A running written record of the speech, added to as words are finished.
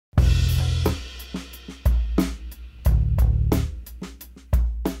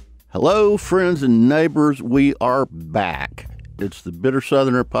Hello, friends and neighbors. We are back. It's the Bitter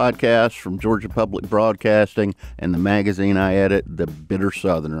Southerner podcast from Georgia Public Broadcasting and the magazine I edit, The Bitter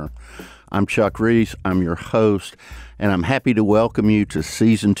Southerner. I'm Chuck Reece. I'm your host, and I'm happy to welcome you to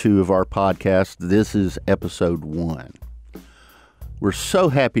Season 2 of our podcast. This is Episode 1. We're so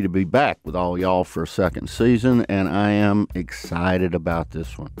happy to be back with all y'all for a second season, and I am excited about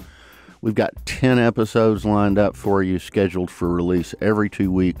this one. We've got 10 episodes lined up for you, scheduled for release every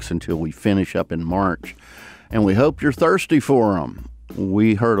 2 weeks until we finish up in March, and we hope you're thirsty for them.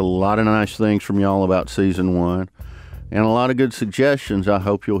 We heard a lot of nice things from y'all about Season 1, and a lot of good suggestions I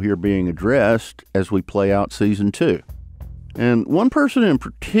hope you'll hear being addressed as we play out Season 2. And one person in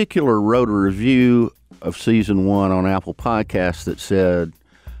particular wrote a review of Season 1 on Apple Podcasts that said,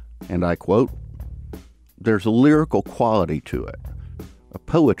 and I quote, "There's a lyrical quality to it. A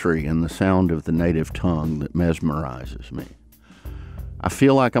poetry in the sound of the native tongue that mesmerizes me. I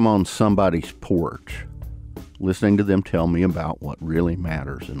feel like I'm on somebody's porch, listening to them tell me about what really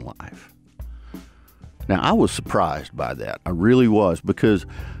matters in life." Now, I was surprised by that. I really was, because,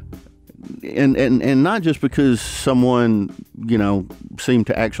 and not just because someone, seemed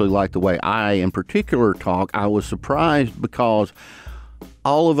to actually like the way I, in particular, talk. I was surprised because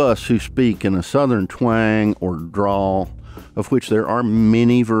all of us who speak in a Southern twang or drawl, of which there are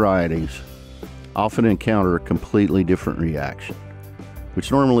many varieties, often encounter a completely different reaction,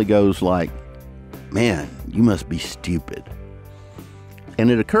 which normally goes like, "Man, you must be stupid."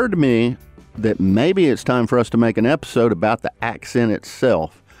 And it occurred to me that maybe it's time for us to make an episode about the accent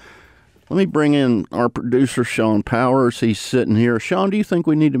itself. Let me bring in our producer, Sean Powers. He's sitting here. Sean, do you think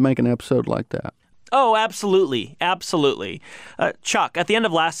we need to make an episode like that? Oh, absolutely. Absolutely. Chuck, at the end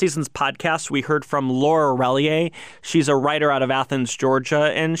of last season's podcast, we heard from Laura Relier. She's a writer out of Athens, Georgia,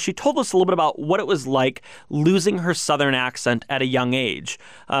 and she told us a little bit about what it was like losing her Southern accent at a young age.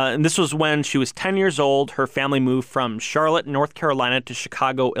 And this was when she was 10 years old. Her family moved from Charlotte, North Carolina to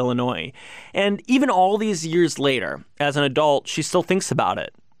Chicago, Illinois. And even all these years later, as an adult, she still thinks about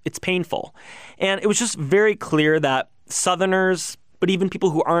it. It's painful. And it was just very clear that Southerners, but even people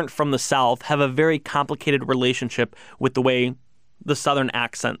who aren't from the South, have a very complicated relationship with the way the Southern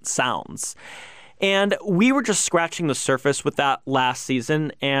accent sounds. And we were just scratching the surface with that last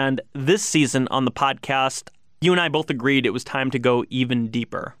season. And this season on the podcast, you and I both agreed it was time to go even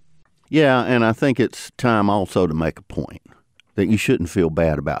deeper. Yeah, and I think it's time also to make a point that you shouldn't feel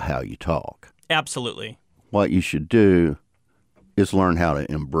bad about how you talk. Absolutely. What you should do is learn how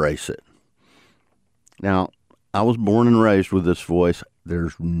to embrace it. Now, I was born and raised with this voice.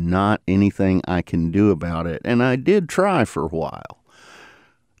 There's not anything I can do about it, and I did try for a while.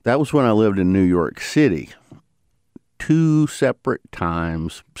 That was when I lived in New York City, 2 separate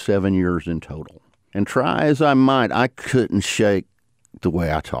times, 7 years in total. And try as I might, I couldn't shake the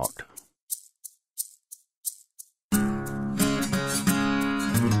way I talked.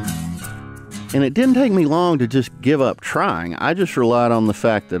 And it didn't take me long to just give up trying. I just relied on the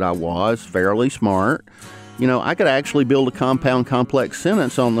fact that I was fairly smart. I could actually build a compound, complex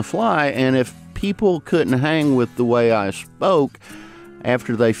sentence on the fly, and if people couldn't hang with the way I spoke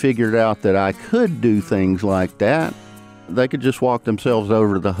after they figured out that I could do things like that, they could just walk themselves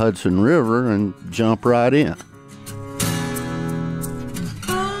over to the Hudson River and jump right in.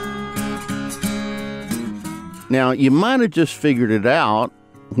 Now, you might have just figured it out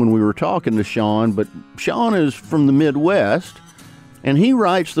when we were talking to Sean, but Sean is from the Midwest, and he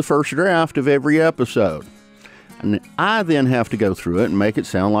writes the first draft of every episode. And I then have to go through it and make it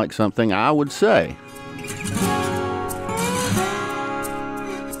sound like something I would say.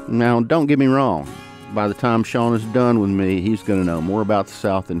 Now, don't get me wrong. By the time Sean is done with me, he's going to know more about the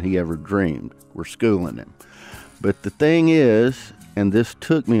South than he ever dreamed. We're schooling him. But the thing is, and this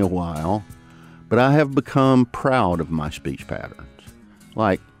took me a while, but I have become proud of my speech patterns.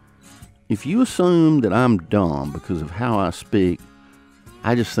 Like, if you assume that I'm dumb because of how I speak,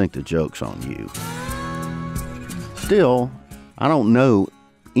 I just think the joke's on you. Still, I don't know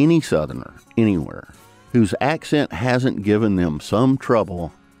any Southerner anywhere whose accent hasn't given them some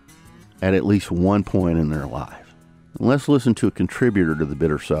trouble at least one point in their life. And let's listen to a contributor to the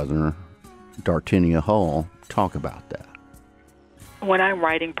Bitter Southerner, Dartinia Hull, talk about that. When I'm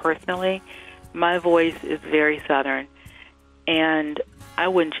writing personally, my voice is very Southern, and I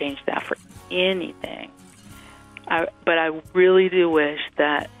wouldn't change that for anything. But I really do wish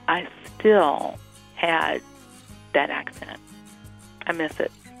that I still had that accent. I miss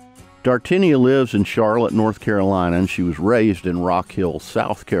it. Dartinia lives in Charlotte, North Carolina, and she was raised in Rock Hill,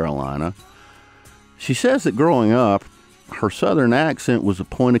 South Carolina. She says that growing up, her Southern accent was a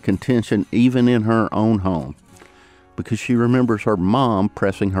point of contention even in her own home. because she remembers her mom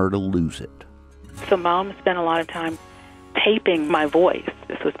pressing her to lose it. So Mom spent a lot of time taping my voice.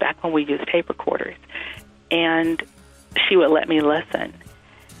 This was back when we used tape recorders. And she would let me listen.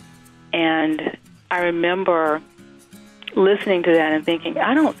 And I remember listening to that and thinking,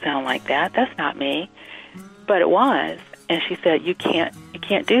 I don't sound like that. That's not me. But it was. And she said, you can't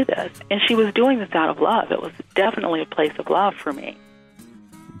do this. And she was doing this out of love. It was definitely a place of love for me.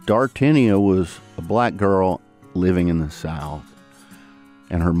 Dartenia was a black girl living in the South,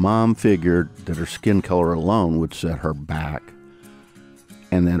 and her mom figured that her skin color alone would set her back,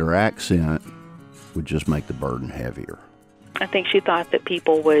 and that her accent would just make the burden heavier. I think she thought that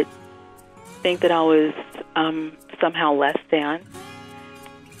people would think that I was somehow less than,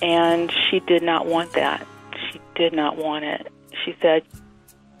 and she did not want that. She did not want it. She said,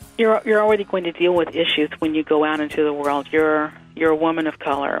 "You're already going to deal with issues when you go out into the world. You're a woman of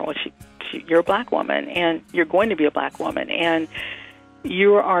color. Well, you're a black woman, and you're going to be a black woman, and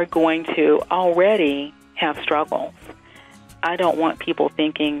you are going to already have struggles. I don't want people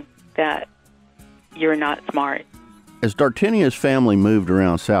thinking that you're not smart." As Dartenia's family moved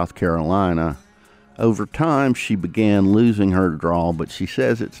around South Carolina, over time she began losing her drawl, but she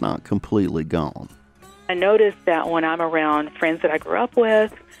says it's not completely gone. I noticed that when I'm around friends that I grew up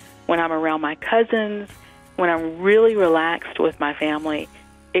with, when I'm around my cousins, when I'm really relaxed with my family,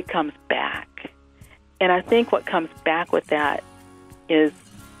 it comes back. And I think what comes back with that is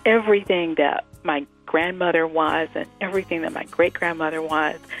everything that my grandmother was and everything that my great-grandmother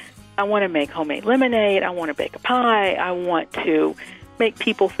was. I want to make homemade lemonade. I want to bake a pie. I want to make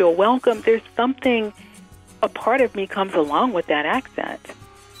people feel welcome. There's something, a part of me comes along with that accent.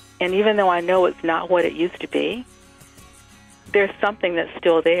 And even though I know it's not what it used to be, there's something that's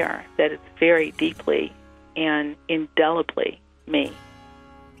still there that is very deeply and indelibly me.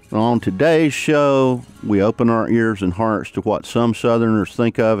 On today's show, we open our ears and hearts to what some Southerners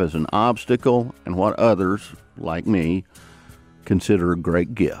think of as an obstacle and what others, like me, consider a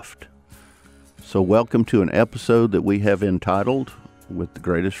great gift. So welcome to an episode that we have entitled, with the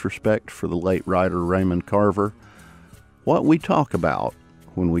greatest respect for the late writer Raymond Carver, What We Talk About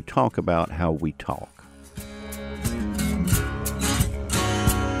When We Talk About How We Talk.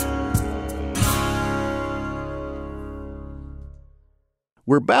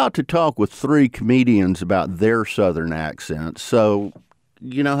 We're about to talk with three comedians about their Southern accents. So,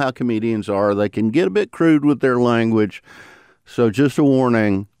 you know how comedians are. They can get a bit crude with their language. So just a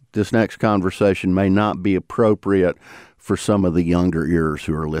warning, this next conversation may not be appropriate for some of the younger ears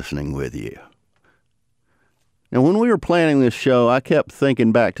who are listening with you. Now, when we were planning this show, I kept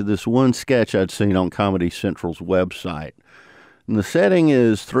thinking back to this one sketch I'd seen on Comedy Central's website. And the setting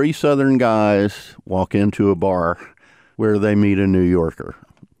is three Southern guys walk into a bar where they meet a New Yorker.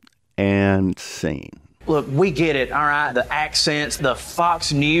 And scene. Look, we get it, all right? The accents, the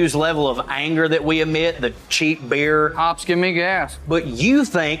Fox News level of anger that we emit, the cheap beer. Hops, give me gas. But you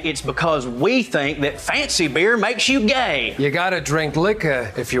think it's because we think that fancy beer makes you gay. You gotta drink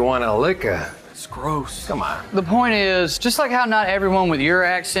liquor if you want a liquor. It's gross. Come on. The point is, just like how not everyone with your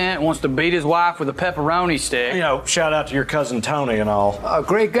accent wants to beat his wife with a pepperoni stick. You know, shout out to your cousin Tony and all. A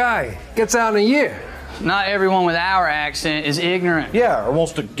great guy. Gets out in a year. Not everyone with our accent is ignorant. Yeah, or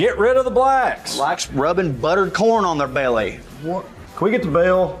wants to get rid of the blacks. Likes rubbing buttered corn on their belly. What? Can we get the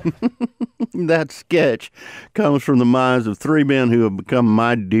bill? That sketch comes from the minds of three men who have become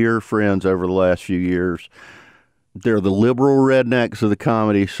my dear friends over the last few years. They're the liberal rednecks of the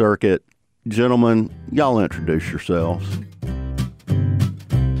comedy circuit. Gentlemen, y'all introduce yourselves.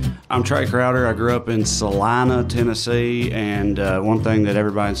 I'm Trey Crowder. I grew up in Salina, Tennessee, and one thing that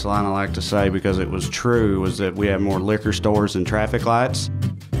everybody in Salina liked to say, because it was true, was that we have more liquor stores than traffic lights.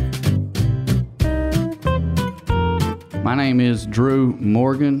 My name is Drew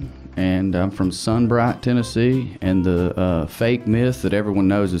Morgan, and I'm from Sunbright, Tennessee, and the fake myth that everyone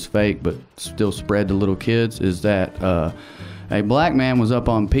knows is fake but still spread to little kids is that a black man was up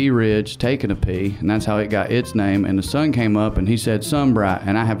on Pea Ridge taking a pee, and that's how it got its name, and the sun came up and he said Sunbright,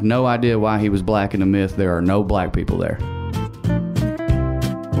 and I have no idea why he was black in the myth. There are no black people there.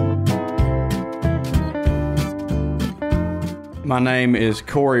 My name is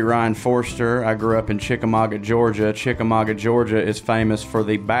Corey Ryan Forster. I grew up in Chickamauga, Georgia. Chickamauga, Georgia is famous for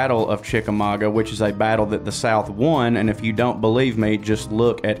the Battle of Chickamauga, which is a battle that the South won, and if you don't believe me, just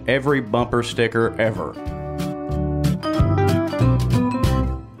look at every bumper sticker ever.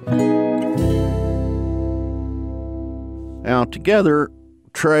 Now, together,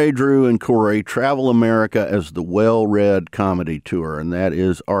 Trey, Drew, and Corey travel America as the Well-Read Comedy Tour, and that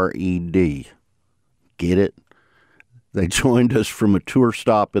is RED. Get it? They joined us from a tour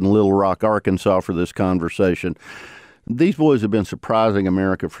stop in Little Rock, Arkansas for this conversation. These boys have been surprising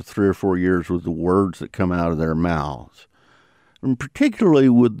America for 3 or 4 years with the words that come out of their mouths. And particularly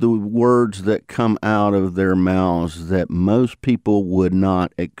with the words that come out of their mouths that most people would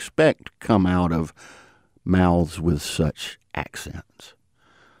not expect come out of mouths with such accents.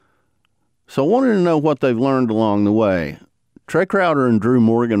 So I wanted to know what they've learned along the way. Trey Crowder and Drew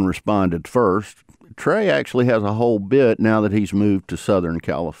Morgan responded first. Trey actually has a whole bit now that he's moved to Southern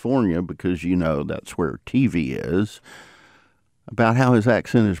California, because you know that's where TV is, about how his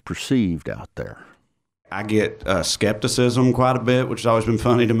accent is perceived out there. I get skepticism quite a bit, which has always been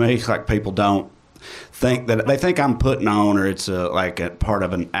funny to me. Like, people don't think that, they think I'm putting on, or it's like a part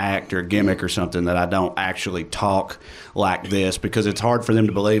of an act or a gimmick or something, that I don't actually talk like this, because it's hard for them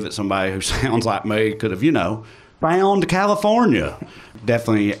to believe that somebody who sounds like me could have, found California.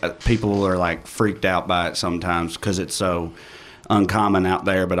 Definitely people are like freaked out by it sometimes because it's so uncommon out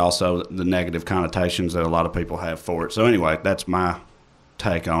there, but also the negative connotations that a lot of people have for it. So anyway, that's my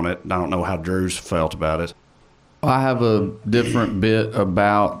take on it. I don't know how Drew's felt about it. I have a different bit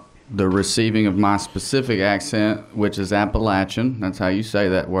about the receiving of my specific accent, which is Appalachian. That's how you say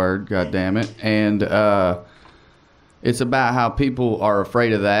that word, God damn it. And it's about how people are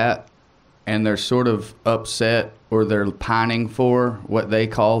afraid of that, and they're sort of upset, or they're pining for what they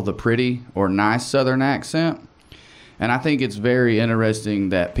call the pretty or nice Southern accent. And I think it's very interesting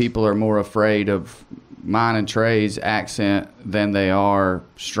that people are more afraid of mine and Trey's accent than they are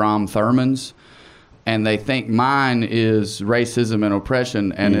Strom Thurmond's. And they think mine is racism and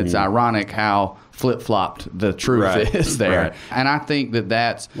oppression, and it's ironic how flip-flopped the truth is there. Right. And I think that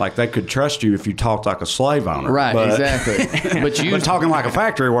that's... Like, they could trust you if you talked like a slave owner. Right, exactly. But But talking like a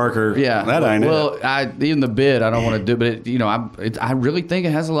factory worker, that ain't it. Well, even the bit, I don't want to do, but I really think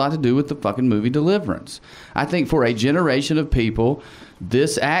it has a lot to do with the fucking movie Deliverance. I think for a generation of people,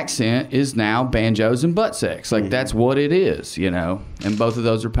 this accent is now banjos and butt sex. Like, that's what it is, and both of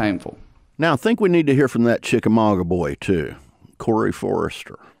those are painful. Now, I think we need to hear from that Chickamauga boy, too, Corey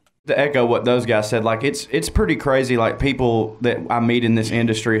Forrester. To echo what those guys said, like, it's pretty crazy, like, people that I meet in this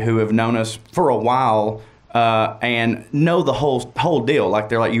industry who have known us for a while and know the whole deal. Like,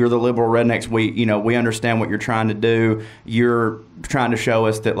 they're like, you're the liberal rednecks. We understand what you're trying to do. You're trying to show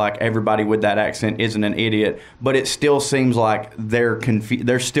us that, like, everybody with that accent isn't an idiot. But it still seems like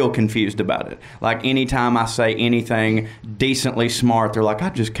they're still confused about it. Like, anytime I say anything decently smart, they're like, I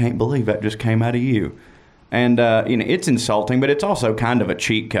just can't believe that just came out of you. And, it's insulting, but it's also kind of a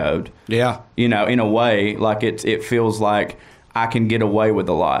cheat code. Yeah. In a way, like, it feels like I can get away with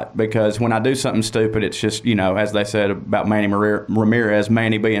a lot, because when I do something stupid, it's just, as they said about Manny Ramirez,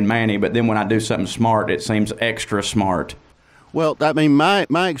 Manny being Manny, but then when I do something smart, it seems extra smart. Well, I mean,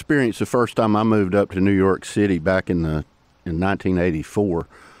 my experience the first time I moved up to New York City back in 1984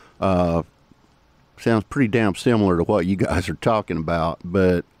 sounds pretty damn similar to what you guys are talking about,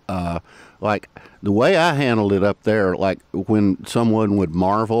 but like, the way I handled it up there, like, when someone would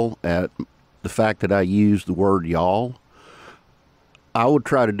marvel at the fact that I used the word y'all, I would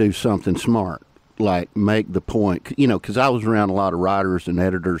try to do something smart, like make the point, because I was around a lot of writers and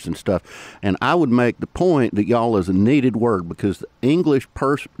editors and stuff, and I would make the point that y'all is a needed word, because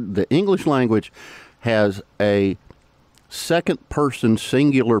the English language has a second person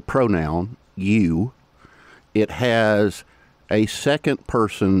singular pronoun, you. It has a second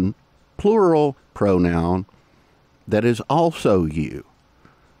person plural pronoun that is also you,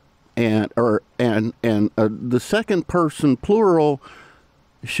 and the second person plural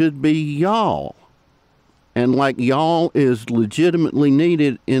should be y'all, and like, y'all is legitimately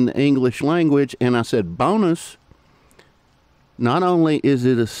needed in the English language. And I said, bonus, not only is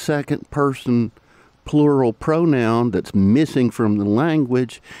it a second person plural pronoun that's missing from the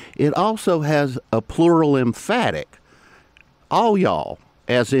language, it also has a plural emphatic, all y'all,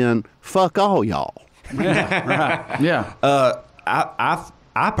 as in fuck all y'all. Yeah, right. Yeah.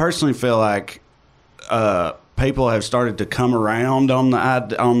 I personally feel like people have started to come around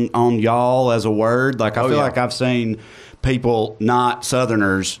on y'all as a word. Like, I feel like I've seen people, not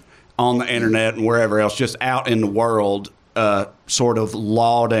Southerners, on the internet and wherever else, just out in the world, sort of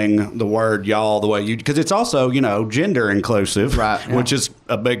lauding the word y'all the way you, because it's also, gender inclusive, right? Yeah. Which is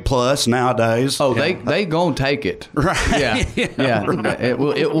a big plus nowadays. Oh, they gonna take it, right? Yeah. It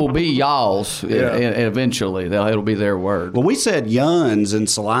will be y'all's, and eventually it'll be their word. Well, we said yuns in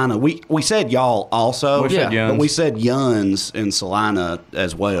Salina. We said y'all also, but we said yuns in Salina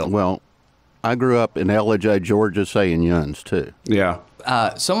as well. Well, I grew up in LJ, Georgia, saying yuns too. Yeah.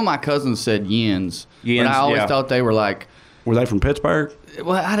 Some of my cousins said yins, but I always thought they were like. Were they from Pittsburgh?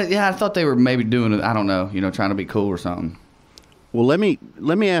 Well, I thought they were maybe doing it, I don't know, trying to be cool or something. Well, let me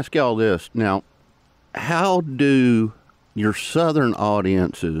ask y'all this. Now, how do your Southern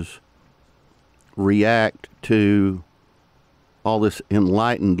audiences react to all this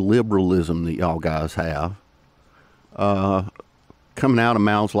enlightened liberalism that y'all guys have coming out of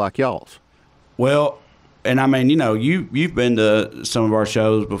mouths like y'all's? Well, and I mean, you know, you've been to some of our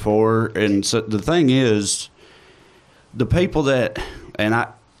shows before, and so the thing is, the people that, and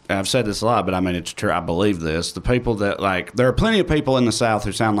I've said this a lot, but I mean, it's true. I believe this. The people that, like, there are plenty of people in the South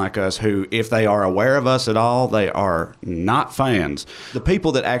who sound like us who, if they are aware of us at all, they are not fans. The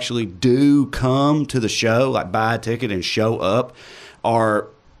people that actually do come to the show, like buy a ticket and show up, are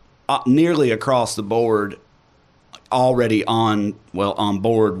nearly across the board already on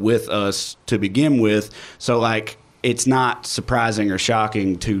board with us to begin with. So, like, it's not surprising or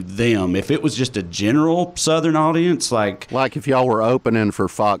shocking to them. If it was just a general Southern audience, like if y'all were opening for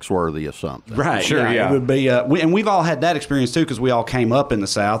Foxworthy or something. Right, sure, yeah. It would be, and we've all had that experience too, because we all came up in the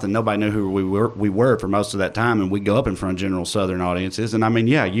South and nobody knew who we were for most of that time, and we go up in front of general Southern audiences, and I mean,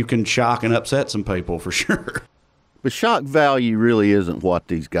 yeah, you can shock and upset some people for sure. But shock value really isn't what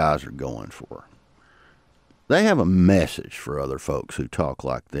these guys are going for. They have a message for other folks who talk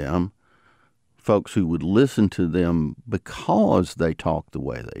like them, folks who would listen to them because they talk the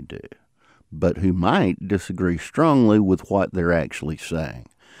way they do, but who might disagree strongly with what they're actually saying.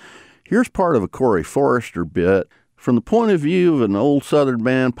 Here's part of a Corey Forrester bit from the point of view of an old Southern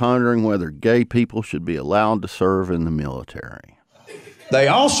man pondering whether gay people should be allowed to serve in the military. They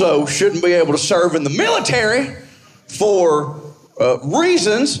also shouldn't be able to serve in the military for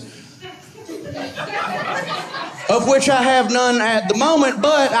reasons of which I have none at the moment,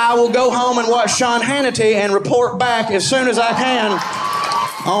 but I will go home and watch Sean Hannity and report back as soon as I can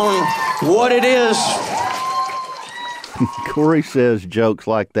on what it is. Corey says jokes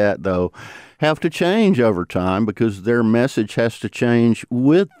like that, though, have to change over time because their message has to change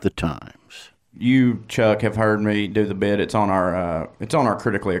with the times. You, Chuck, have heard me do the bit. It's on our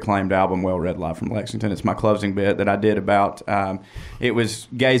critically acclaimed album, Well Read Live from Lexington. It's my closing bit that I did about it was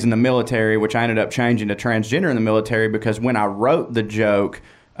gays in the military, which I ended up changing to transgender in the military because when I wrote the joke,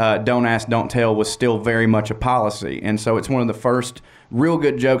 Don't Ask, Don't Tell was still very much a policy. And so it's one of the first real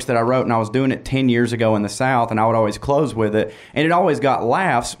good jokes that I wrote, and I was doing it 10 years ago in the South, and I would always close with it. And it always got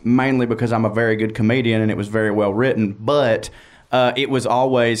laughs, mainly because I'm a very good comedian and it was very well written, but it was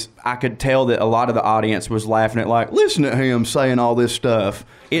always, I could tell that a lot of the audience was laughing at, like, listen to him saying all this stuff.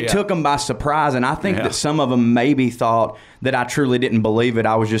 It took them by surprise, and I think that some of them maybe thought that I truly didn't believe it.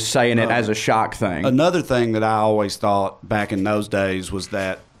 I was just saying it as a shock thing. Another thing that I always thought back in those days was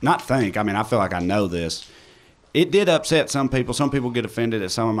that, I feel like I know this. It did upset some people. Some people get offended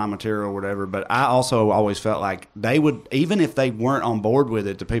at some of my material or whatever, but I also always felt like they would, even if they weren't on board with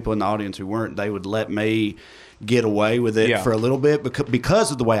it, the people in the audience who weren't, they would let me get away with it for a little bit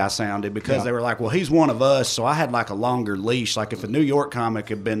because of the way I sounded, because they were like, well, he's one of us, so I had like a longer leash. Like if a New York comic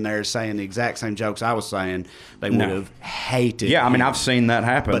had been there saying the exact same jokes I was saying, they would have hated Yeah, I mean, me. I've seen that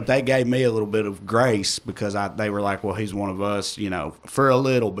happen. But they gave me a little bit of grace because they were like, well, he's one of us, for a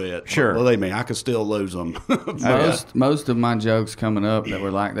little bit. Sure. But believe me, I could still lose them. Most of my jokes coming up that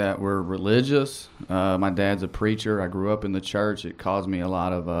were like that were religious. My dad's a preacher. I grew up in the church. It caused me a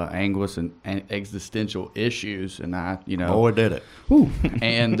lot of anguish and existential issues, and Boy, did it.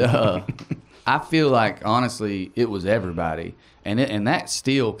 And I feel like, honestly, it was everybody, and that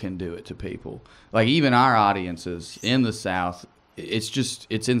still can do it to people. Like even our audiences in the South,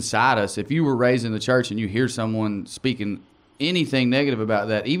 it's inside us. If you were raised in the church and you hear someone speaking anything negative about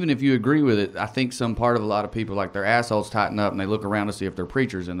that, even if you agree with it, I think some part of a lot of people, like their assholes tighten up and they look around to see if their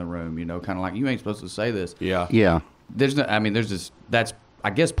preacher's in the room, kind of like, you ain't supposed to say this. Yeah. That's, I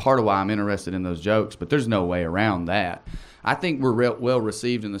guess, part of why I'm interested in those jokes, but there's no way around that. I think we're well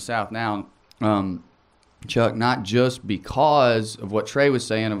received in the South now, Chuck, not just because of what Trey was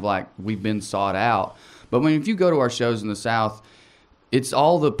saying of like we've been sought out, but if you go to our shows in the South, it's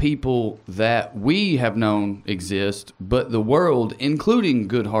all the people that we have known exist, but the world, including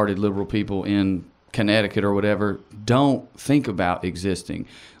good-hearted liberal people in Connecticut or whatever, don't think about existing.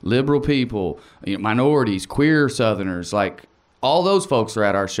 Liberal people, minorities, queer Southerners, like all those folks are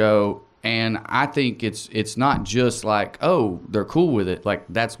at our show, and I think it's not just like, oh, they're cool with it. Like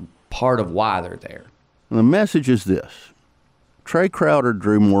that's part of why they're there. The message is this. Trey Crowder,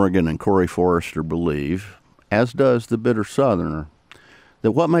 Drew Morgan, and Corey Forrester believe, as does the Bitter Southerner,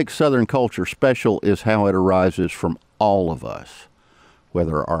 that what makes Southern culture special is how it arises from all of us,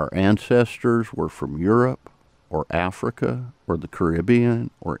 whether our ancestors were from Europe or Africa or the Caribbean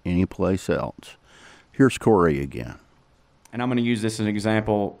or any place else. Here's Corey again. And I'm going to use this as an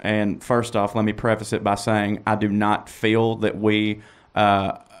example. And first off, let me preface it by saying I do not feel that we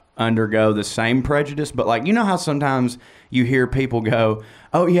undergo the same prejudice, but like, you know how sometimes you hear people go,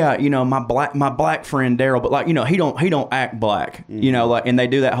 oh yeah, you know, my black friend Daryl, but like, you know, he don't act black, you know, like, and they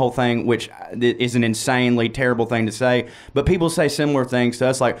do that whole thing, which is an insanely terrible thing to say, but people say similar things to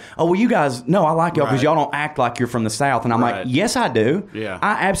us, like, oh well, you guys, no, I like y'all because y'all don't act like you're from the South, and I'm like, yes, I do. Yeah,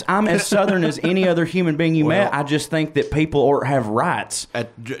 I'm as Southern as any other human being you met. I just think that people have rights.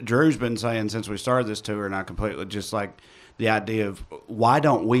 Drew's been saying since we started this tour, and I completely just like the idea of why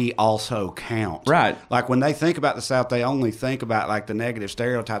don't we also count? Right. Like when they think about the South, they only think about like the negative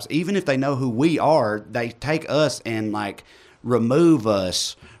stereotypes. Even if they know who we are, they take us and like remove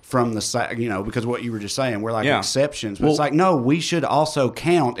us from the, you know, because what you were just saying, we're like exceptions. But it's like, no, we should also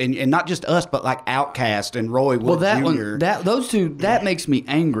count, and not just us, but like Outkast and Roy Wood Jr. Those two, that makes me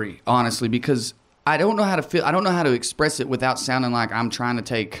angry, honestly, because I don't know how to feel. I don't know how to express it without sounding like I'm trying to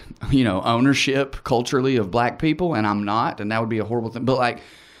take, you know, ownership culturally of black people, and I'm not, and that would be a horrible thing. But like,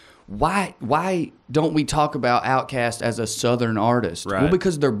 why don't we talk about Outkast as a Southern artist? Right. Well,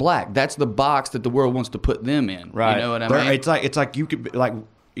 because they're black. That's the box that the world wants to put them in. Right. You know what I mean? It's like you could be like,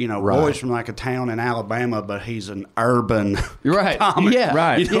 you know, Roy's from like a town in Alabama, but he's an urban comic. Yeah,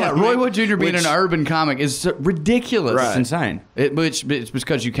 right. You know Roy Wood Jr. being an urban comic is ridiculous. Right. It's insane. It's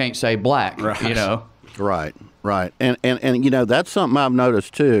because you can't say black. Right. You know. Right. And you know, that's something I've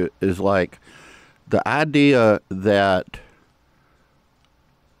noticed too, is like the idea that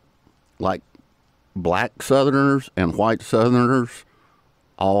like black Southerners and white Southerners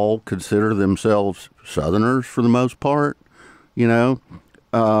all consider themselves Southerners for the most part, you know.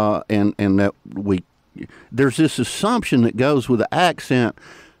 And that there's this assumption that goes with the accent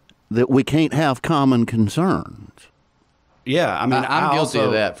that we can't have common concerns. Yeah, I mean, I'm guilty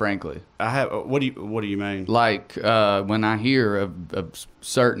of that, frankly. I have. What do you mean? Like when I hear of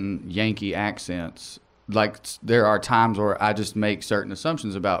certain Yankee accents, like there are times where I just make certain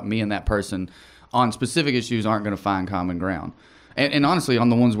assumptions about me and that person on specific issues aren't going to find common ground, and honestly, on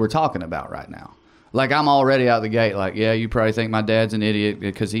the ones we're talking about right now. Like, I'm already out the gate, like, yeah, you probably think my dad's an idiot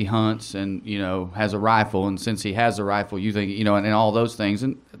because he hunts and, you know, has a rifle. And since he has a rifle, you think, you know, and all those things.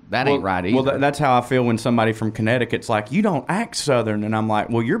 And that ain't right either. Well, that's how I feel when somebody from Connecticut's like, you don't act Southern. And I'm like,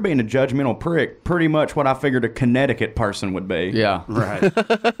 well, you're being a judgmental prick. Pretty much what I figured a Connecticut person would be. Yeah. Right.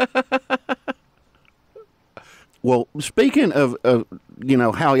 Well, speaking of, you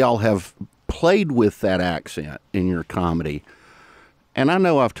know, how y'all have played with that accent in your comedy, and I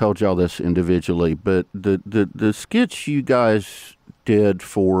know I've told y'all this individually, but the skits you guys did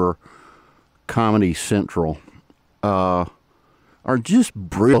for Comedy Central are just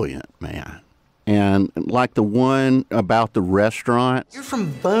brilliant, man. And like the one about the restaurant. You're from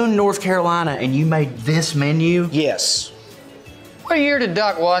Boone, North Carolina, and you made this menu? Yes. What year did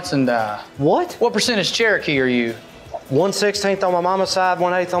Doc Watson die? What? What percentage Cherokee are you? 1/16 on my mama's side,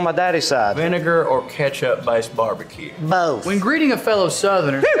 1/8 on my daddy's side. Vinegar or ketchup-based barbecue? Both. When greeting a fellow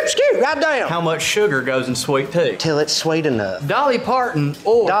Southerner, Excuse, goddamn. how much sugar goes in sweet tea? Till it's sweet enough. Dolly Parton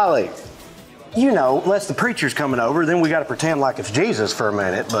or... Dolly, you know, unless the preacher's coming over, then we got to pretend like it's Jesus for a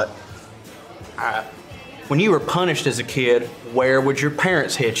minute, but... When you were punished as a kid, where would your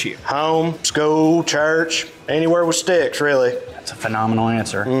parents hit you? Home, school, church, anywhere with sticks, really. That's a phenomenal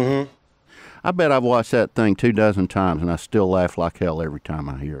answer. Mm-hmm. I bet I've watched that thing 24 times, and I still laugh like hell every time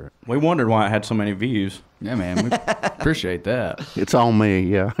I hear it. We wondered why it had so many views. Yeah, man. We appreciate that. It's on me,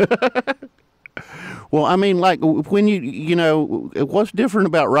 yeah. Well, I mean, like, when you know, what's different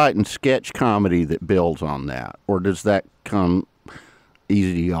about writing sketch comedy that builds on that? Or does that come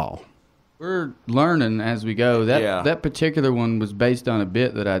easy to y'all? We're learning as we go. That particular one was based on a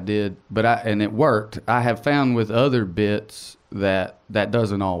bit that I did, and it worked. I have found with other bits that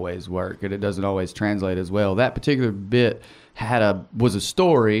doesn't always work, and it doesn't always translate as well. That particular bit was a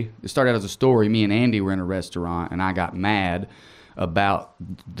story. It started out as a story. Me and Andy were in a restaurant, and I got mad about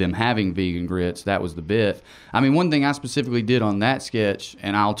them having vegan grits. That was the bit. I mean, one thing I specifically did on that sketch,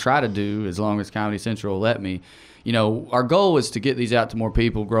 and I'll try to do as long as Comedy Central will let me, you know, our goal is to get these out to more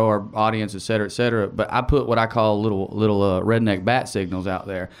people, grow our audience, et cetera, et cetera. But I put what I call little redneck bat signals out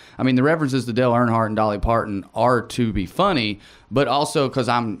there. I mean, the references to Dale Earnhardt and Dolly Parton are to be funny, but also because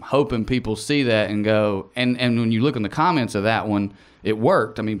I'm hoping people see that and go, and when you look in the comments of that one, it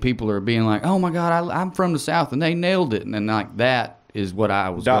worked. I mean, people are being like, oh my God, I'm from the South, and they nailed it. And then like that is what I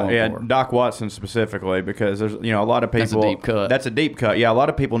was going for. Doc Watson specifically, because there's, you know, a lot of people. That's a deep cut. That's a deep cut. Yeah, a lot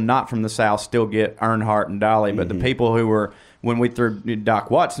of people not from the South still get Earnhardt and Dolly, but the people who were, when we threw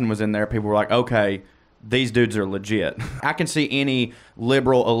Doc Watson was in there, people were like, okay, these dudes are legit. I can see any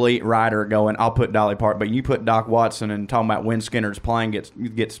liberal elite writer going, I'll put Dolly Parton, but you put Doc Watson and talking about when Skinner's plane gets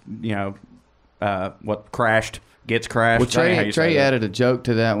you know, crashed gets crashed. Well, Trey added a joke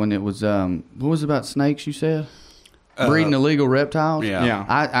to that when it was what was it about snakes? You said breeding illegal reptiles. Yeah.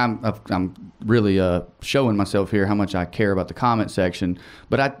 I'm really showing myself here how much I care about the comment section.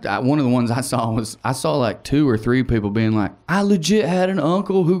 But I one of the ones I saw like 2 or 3 people being like, I legit had an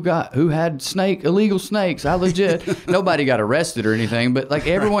uncle who had illegal snakes. I legit nobody got arrested or anything, but like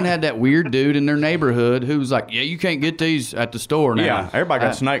everyone had that weird dude in their neighborhood who was like, yeah, you can't get these at the store now. Yeah, everybody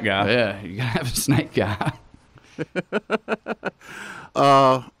got a snake guy. Yeah, you gotta have a snake guy.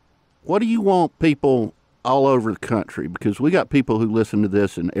 What do you want people all over the country? Because we got people who listen to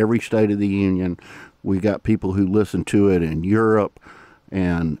this in every state of the union. We got people who listen to it in Europe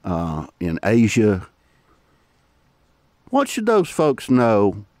and in Asia. What should those folks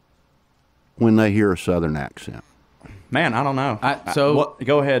know when they hear a Southern accent? Man, I don't know.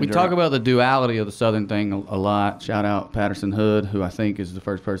 Go ahead. We talk about the duality of the Southern thing a lot. Shout out Patterson Hood, who I think is the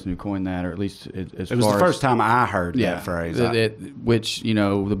first person who coined that, or at least it was the first time I heard that phrase. Which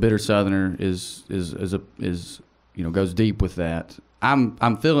the bitter Southerner is goes deep with that.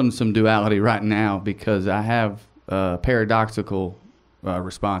 I'm feeling some duality right now because I have paradoxical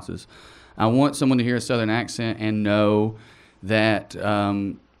responses. I want someone to hear a Southern accent and know that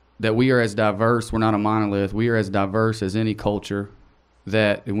that we are as diverse. We're not a monolith. We are as diverse as any culture.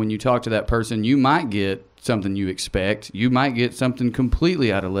 That when you talk to that person, you might get something you expect. You might get something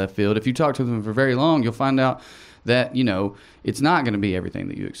completely out of left field. If you talk to them for very long, you'll find out that, it's not going to be everything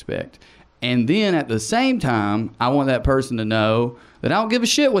that you expect. And then at the same time, I want that person to know that I don't give a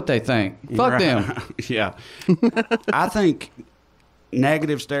shit what they think. Fuck them. Yeah. I think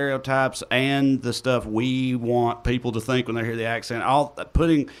negative stereotypes and the stuff we want people to think when they hear the accent,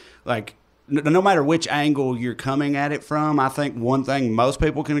 no matter which angle you're coming at it from, I think one thing most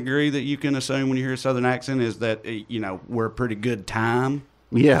people can agree that you can assume when you hear a Southern accent is that, we're a pretty good time.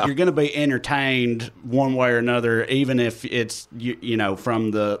 Yeah. You're going to be entertained one way or another, even if it's,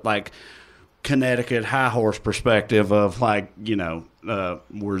 from the, Connecticut high horse perspective of,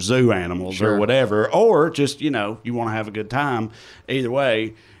 we're zoo animals or whatever, or just, you want to have a good time. Either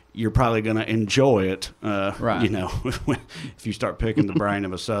way, you're probably going to enjoy it, right. If you start picking the brain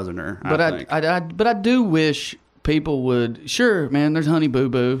of a Southerner. But I do wish people would, sure, man, there's Honey Boo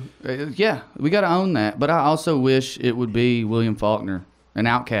Boo. Yeah, we got to own that. But I also wish it would be William Faulkner, an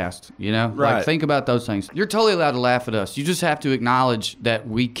outcast, Right. Think about those things. You're totally allowed to laugh at us. You just have to acknowledge that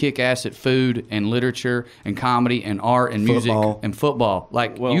we kick ass at food and literature and comedy and art and music and football.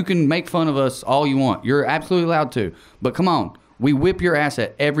 You can make fun of us all you want. You're absolutely allowed to. But come on. We whip your ass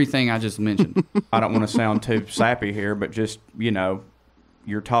at everything I just mentioned. I don't want to sound too sappy here, but just,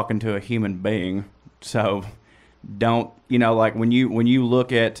 you're talking to a human being. So don't, when you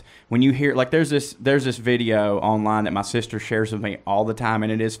hear, there's this video online that my sister shares with me all the time,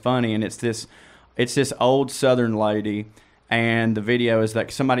 and it is funny, and it's this old Southern lady. And the video is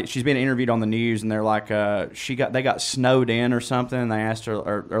that she's being interviewed on the news, and they're like, they got snowed in or something. And they asked her,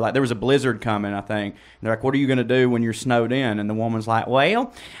 or there was a blizzard coming, I think. And they're like, what are you going to do when you're snowed in? And the woman's like,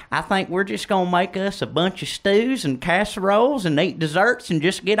 well, I think we're just going to make us a bunch of stews and casseroles and eat desserts and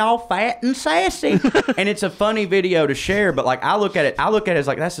just get all fat and sassy. And it's a funny video to share, but I look at it as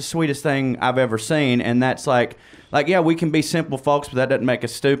that's the sweetest thing I've ever seen. And that's yeah, we can be simple folks, but that doesn't make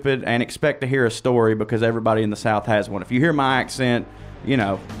us stupid, and expect to hear a story because everybody in the South has one. If you hear my accent,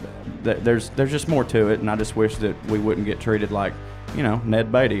 there's just more to it, and I just wish that we wouldn't get treated like,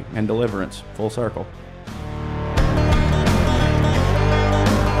 Ned Beatty and Deliverance, full circle.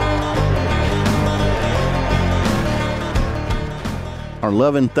 Our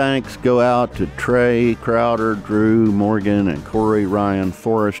love and thanks go out to Trey Crowder, Drew Morgan, and Corey Ryan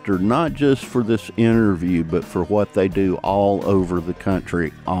Forrester, not just for this interview, but for what they do all over the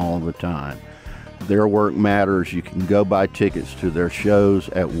country all the time. Their work matters. You can go buy tickets to their shows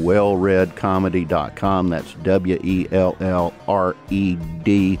at wellreadcomedy.com. That's WELLRED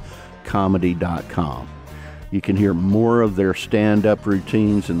comedy.com. You can hear more of their stand-up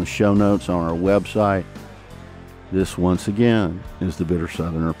routines in the show notes on our website. This, once again, is the Bitter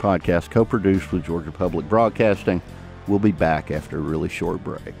Southerner podcast, co-produced with Georgia Public Broadcasting. We'll be back after a really short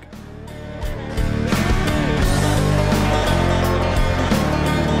break.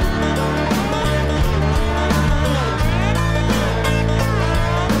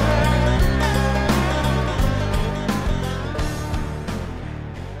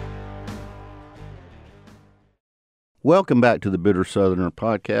 Welcome back to the Bitter Southerner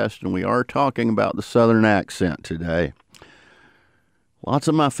podcast, and we are talking about the Southern accent today. Lots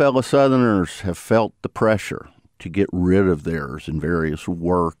of my fellow Southerners have felt the pressure to get rid of theirs in various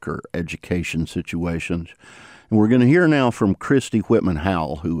work or education situations, And we're going to hear now from Christy Whitman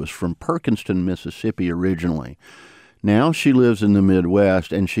Howell, who was from Perkinston, Mississippi originally. Now she lives in the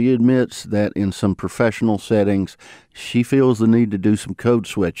Midwest, and she admits that in some professional settings, she feels the need to do some code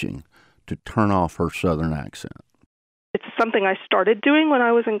switching to turn off her Southern accent. It's something I started doing when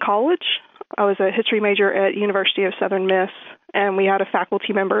I was in college. I was a history major at University of Southern Miss, and we had a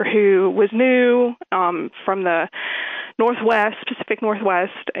faculty member who was new from the Northwest, Pacific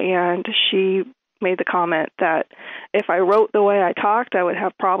Northwest, and she made the comment that if I wrote the way I talked, I would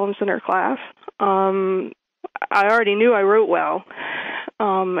have problems in her class. I already knew I wrote well,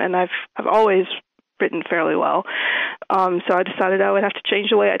 and I've always written fairly well. So I decided I would have to change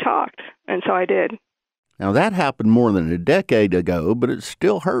the way I talked, and so I did. Now, that happened more than a decade ago, but it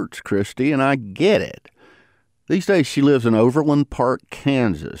still hurts, Christy, and I get it. These days, she lives in Overland Park,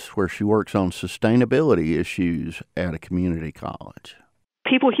 Kansas, where she works on sustainability issues at a community college.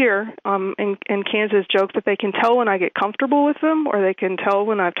 People here in Kansas joke that they can tell when I get comfortable with them, or they can tell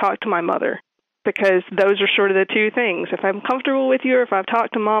when I've talked to my mother, because those are sort of the two things. If I'm comfortable with you or if I've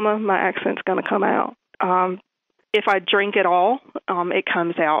talked to Mama, my accent's going to come out. If I drink at all, it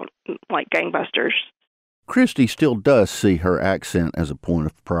comes out like gangbusters. Christy still does see her accent as a point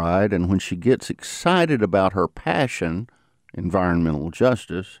of pride, and when she gets excited about her passion, environmental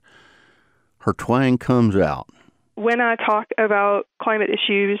justice, her twang comes out. When I talk about climate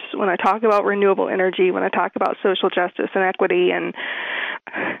issues, when I talk about renewable energy, when I talk about social justice and equity, and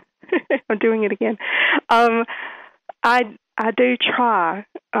I'm doing it again, I do try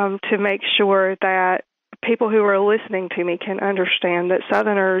to make sure that people who are listening to me can understand that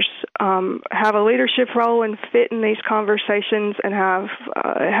Southerners have a leadership role and fit in these conversations and have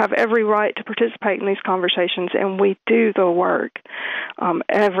every right to participate in these conversations, and we do the work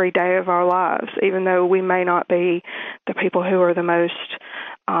every day of our lives, even though we may not be the people who are the most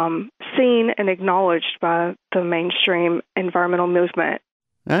seen and acknowledged by the mainstream environmental movement.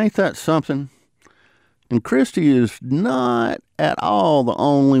 Ain't that something? And Christy is not at all the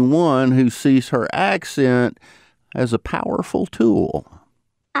only one who sees her accent as a powerful tool.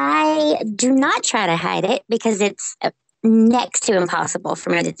 I do not try to hide it because it's next to impossible for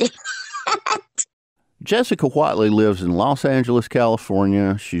me to do that. Jessica Whiteley lives in Los Angeles,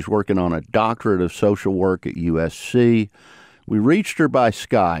 California. She's working on a doctorate of social work at USC. We reached her by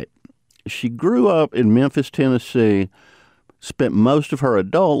Skype. She grew up in Memphis, Tennessee, spent most of her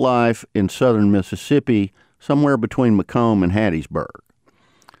adult life in southern Mississippi, somewhere between Macomb and Hattiesburg.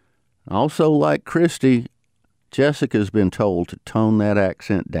 Also, like Christy, Jessica's been told to tone that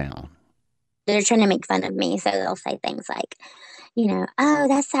accent down. They're trying to make fun of me, so they'll say things like, oh,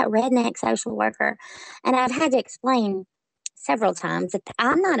 that's that redneck social worker. And I've had to explain several times that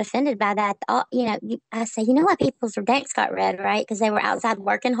I'm not offended by that. I say, why people's necks got red, right? Because they were outside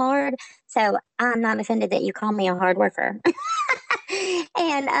working hard. So I'm not offended that you call me a hard worker.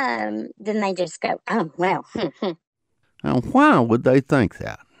 And then they just go, oh, well. Now, why would they think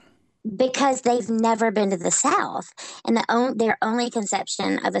that? Because they've never been to the South. And their only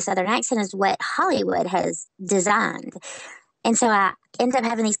conception of a Southern accent is what Hollywood has designed. And so I end up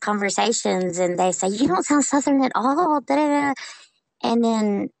having these conversations, and they say, you don't sound Southern at all. Da, da, da. And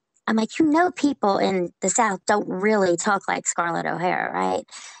then I'm like, people in the South don't really talk like Scarlett O'Hara, right?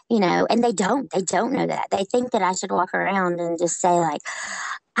 And they don't know that. They think that I should walk around and just say like,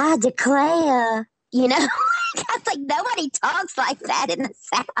 I declare, That's like, nobody talks like that in the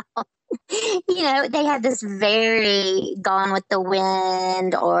South. They have this very Gone with the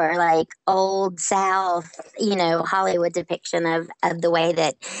Wind or like old South, Hollywood depiction of the way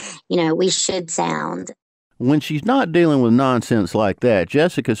that, we should sound. When she's not dealing with nonsense like that,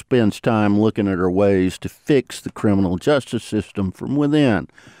 Jessica spends time looking at her ways to fix the criminal justice system from within.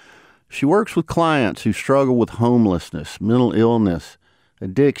 She works with clients who struggle with homelessness, mental illness,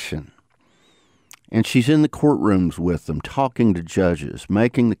 addiction. And she's in the courtrooms with them, talking to judges,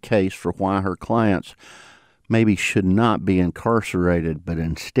 making the case for why her clients maybe should not be incarcerated, but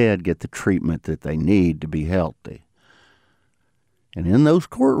instead get the treatment that they need to be healthy. And in those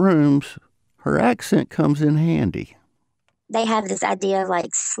courtrooms, her accent comes in handy. They have this idea of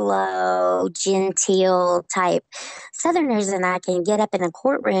like slow, genteel type Southerners, and I can get up in a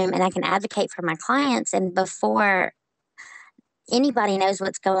courtroom and I can advocate for my clients. And before anybody knows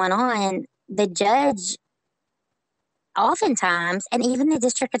what's going on, the judge oftentimes, and even the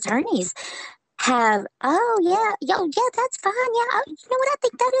district attorneys have, that's fine. Yeah, you know what? I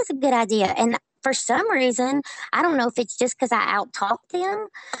think that is a good idea. And for some reason, I don't know if it's just because I out-talk them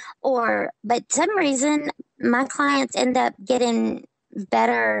but some reason my clients end up getting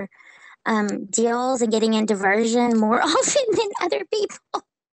better deals and getting in diversion more often than other people.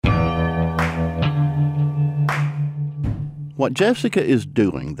 What Jessica is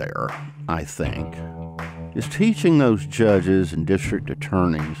doing there, I think, is teaching those judges and district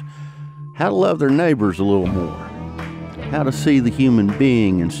attorneys how to love their neighbors a little more, how to see the human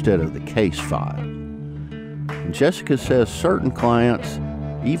being instead of the case file. And Jessica says certain clients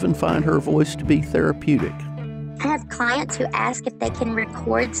even find her voice to be therapeutic. I have clients who ask if they can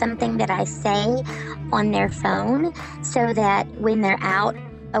record something that I say on their phone so that when they're out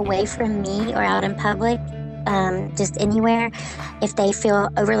away from me or out in public, just anywhere, if they feel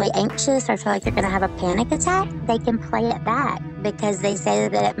overly anxious or feel like they're going to have a panic attack, they can play it back because they say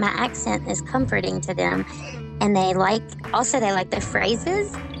that my accent is comforting to them. And they like the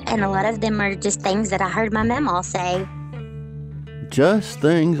phrases, and a lot of them are just things that I heard my mama say. Just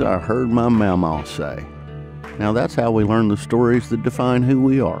things I heard my mama say. Now that's how we learn the stories that define who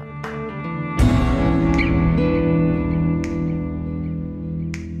we are.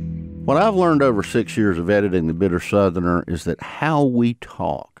 What I've learned over 6 years of editing The Bitter Southerner is that how we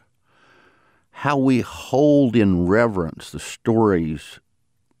talk, how we hold in reverence the stories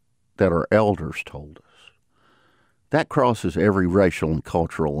that our elders told us, that crosses every racial and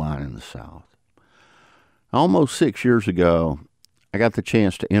cultural line in the South. Almost 6 years ago, I got the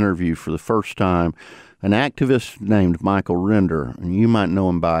chance to interview for the first time an activist named Michael Render, and you might know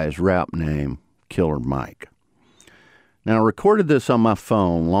him by his rap name, Killer Mike. Now, I recorded this on my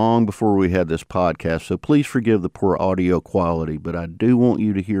phone long before we had this podcast, so please forgive the poor audio quality, but I do want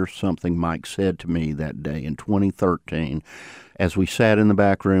you to hear something Mike said to me that day in 2013 as we sat in the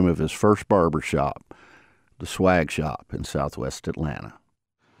back room of his first barber shop, the Swag Shop in Southwest Atlanta.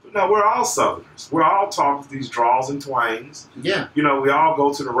 No, we're all Southerners. We're all talking these draws and twangs. Yeah. You know, we all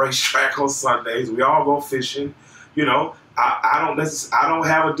go to the racetrack on Sundays. We all go fishing. You know, I don't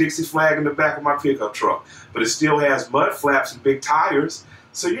have a Dixie flag in the back of my pickup truck, but it still has mud flaps and big tires.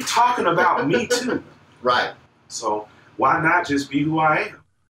 So you're talking about me too. Right. So why not just be who I am?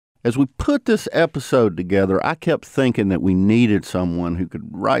 As we put this episode together, I kept thinking that we needed someone who could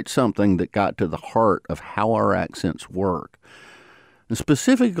write something that got to the heart of how our accents work, and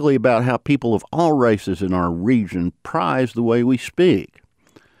specifically about how people of all races in our region prize the way we speak.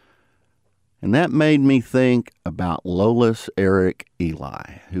 And that made me think about Lolis Eric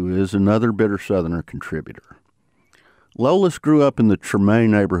Eli, who is another Bitter Southerner contributor. Lolis grew up in the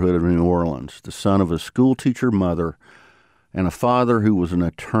Tremaine neighborhood of New Orleans, the son of a schoolteacher mother and a father who was an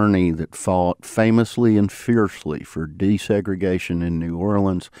attorney that fought famously and fiercely for desegregation in New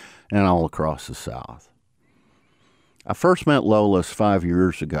Orleans and all across the South. I first met Lolis 5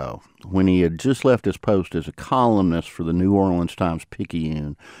 years ago when he had just left his post as a columnist for the New Orleans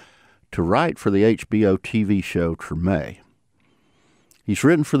Times-Picayune to write for the HBO TV show Treme. He's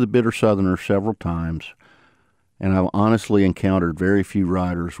written for the Bitter Southerner several times, and I've honestly encountered very few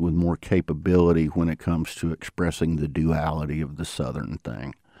writers with more capability when it comes to expressing the duality of the Southern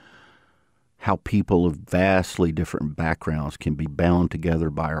thing. How people of vastly different backgrounds can be bound together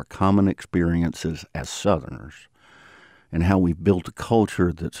by our common experiences as Southerners, and how we've built a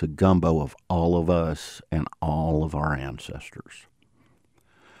culture that's a gumbo of all of us and all of our ancestors.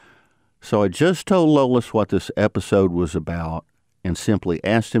 So I just told Lolis what this episode was about and simply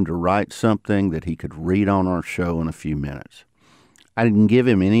asked him to write something that he could read on our show in a few minutes. I didn't give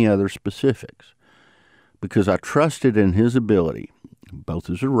him any other specifics because I trusted in his ability, both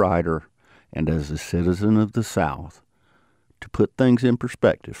as a writer and as a citizen of the South, to put things in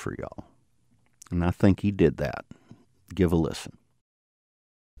perspective for y'all. And I think he did that. Give a listen.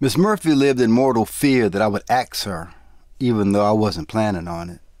 Miss Murphy lived in mortal fear that I would axe her, even though I wasn't planning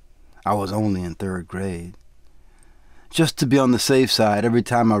on it. I was only in 3rd grade. Just to be on the safe side, every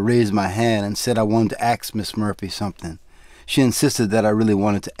time I raised my hand and said I wanted to ask Miss Murphy something, she insisted that I really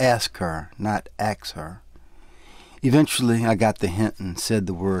wanted to ask her, not axe her. Eventually, I got the hint and said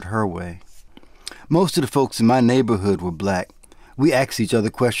the word her way. Most of the folks in my neighborhood were black. We asked each other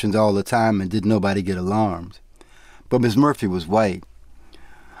questions all the time and did nobody get alarmed. But Miss Murphy was white.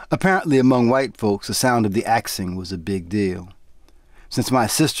 Apparently, among white folks, the sound of the axing was a big deal. Since my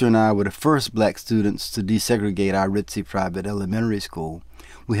sister and I were the first black students to desegregate our ritzy private elementary school,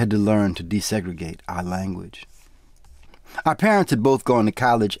 we had to learn to desegregate our language. Our parents had both gone to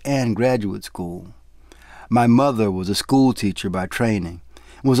college and graduate school. My mother was a school teacher by training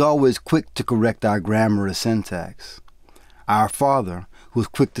and was always quick to correct our grammar or syntax. Our father, who was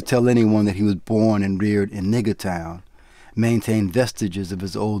quick to tell anyone that he was born and reared in Niggertown, maintained vestiges of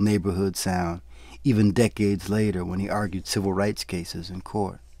his old neighborhood sound, even decades later when he argued civil rights cases in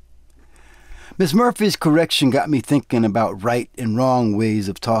court. Miss Murphy's correction got me thinking about right and wrong ways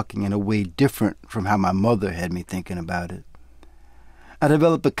of talking in a way different from how my mother had me thinking about it. I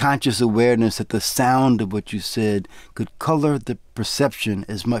developed a conscious awareness that the sound of what you said could color the perception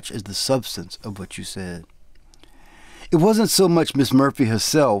as much as the substance of what you said. It wasn't so much Miss Murphy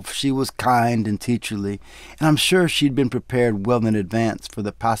herself. She was kind and teacherly, and I'm sure she'd been prepared well in advance for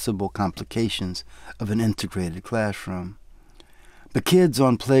the possible complications of an integrated classroom. The kids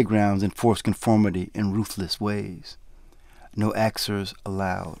on playgrounds enforced conformity in ruthless ways. No axers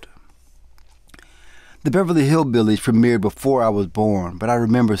allowed. The Beverly Hillbillies premiered before I was born, but I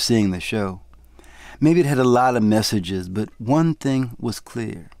remember seeing the show. Maybe it had a lot of messages, but one thing was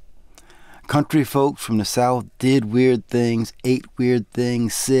clear. Country folks from the South did weird things, ate weird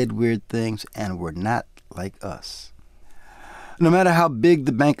things, said weird things, and were not like us. No matter how big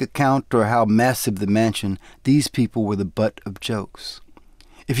the bank account or how massive the mansion, these people were the butt of jokes.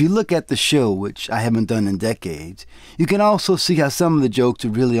 If you look at the show, which I haven't done in decades, you can also see how some of the jokes are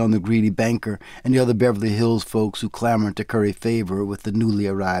really on the greedy banker and the other Beverly Hills folks who clamored to curry favor with the newly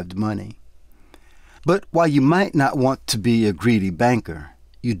arrived money. But while you might not want to be a greedy banker,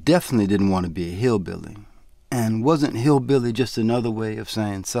 you definitely didn't want to be a hillbilly. And wasn't hillbilly just another way of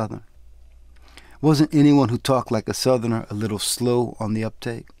saying Southern? Wasn't anyone who talked like a Southerner a little slow on the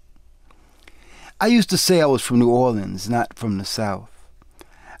uptake? I used to say I was from New Orleans, not from the South.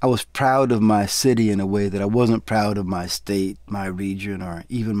 I was proud of my city in a way that I wasn't proud of my state, my region, or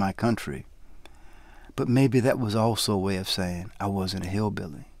even my country. But maybe that was also a way of saying I wasn't a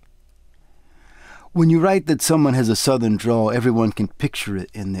hillbilly. When you write that someone has a Southern drawl, everyone can picture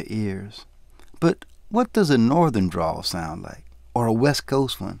it in their ears. But what does a Northern drawl sound like? Or a West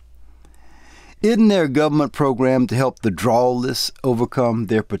Coast one? Isn't there a government program to help the drawless overcome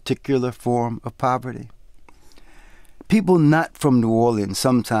their particular form of poverty? People not from New Orleans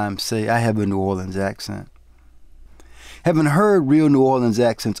sometimes say I have a New Orleans accent. Having heard real New Orleans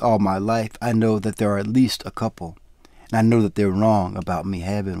accents all my life, I know that there are at least a couple, and I know that they're wrong about me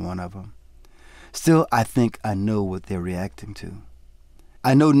having one of them. Still, I think I know what they're reacting to.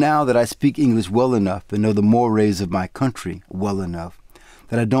 I know now that I speak English well enough and know the mores of my country well enough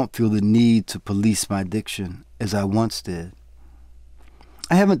that I don't feel the need to police my diction as I once did.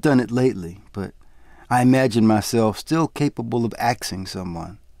 I haven't done it lately, but I imagine myself still capable of axing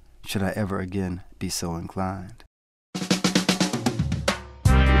someone, should I ever again be so inclined.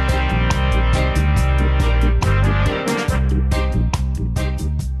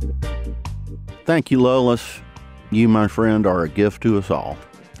 Thank you, Lolis. You, my friend, are a gift to us all.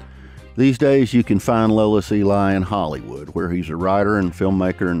 These days, you can find Lolis Eli in Hollywood, where he's a writer and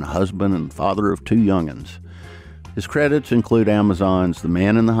filmmaker and husband and father of 2 young'uns. His credits include Amazon's The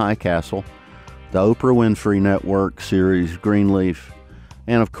Man in the High Castle, the Oprah Winfrey Network series Greenleaf,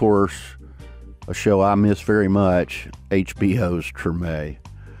 and of course, a show I miss very much, HBO's Treme.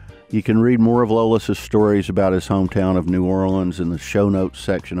 You can read more of Lolis's stories about his hometown of New Orleans in the show notes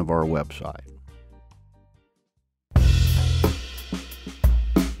section of our website.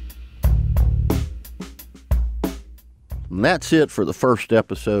 And that's it for the first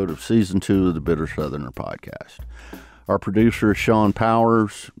episode of Season 2 of the Bitter Southerner podcast. Our producer is Sean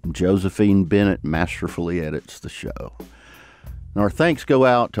Powers. Josephine Bennett masterfully edits the show. And our thanks go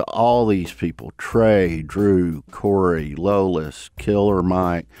out to all these people, Trey, Drew, Corey, Lolis, Killer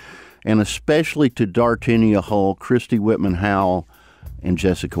Mike, and especially to Dartinia Hull, Christy Whitman Howell, and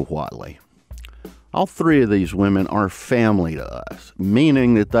Jessica Watley. All 3 of these women are family to us,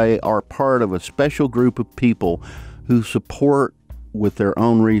 meaning that they are part of a special group of people who support with their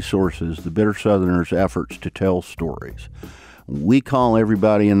own resources the Bitter Southerners' efforts to tell stories. We call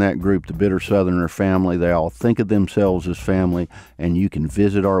everybody in that group the Bitter Southerner family. They all think of themselves as family, and you can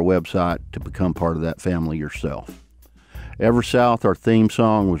visit our website to become part of that family yourself. Ever South, our theme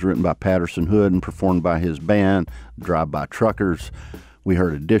song, was written by Patterson Hood and performed by his band, Drive-By Truckers. We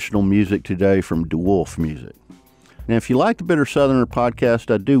heard additional music today from Wolfe Music. Now, if you like the Bitter Southerner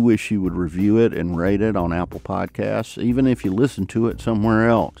podcast, I do wish you would review it and rate it on Apple Podcasts, even if you listen to it somewhere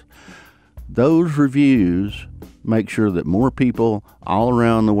else. Those reviews make sure that more people all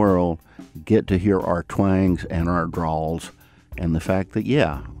around the world get to hear our twangs and our drawls and the fact that,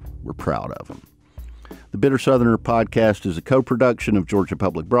 yeah, we're proud of them. The Bitter Southerner podcast is a co-production of Georgia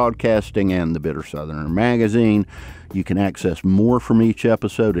Public Broadcasting and the Bitter Southerner magazine. You can access more from each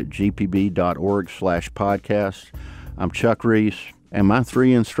episode at gpb.org/podcast. I'm Chuck Reece, and my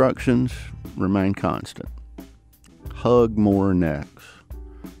 3 instructions remain constant. Hug more necks,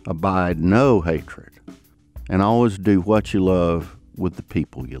 abide no hatred, and always do what you love with the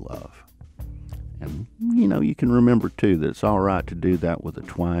people you love. And, you can remember, too, that it's all right to do that with a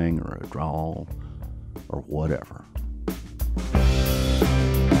twang or a drawl or whatever.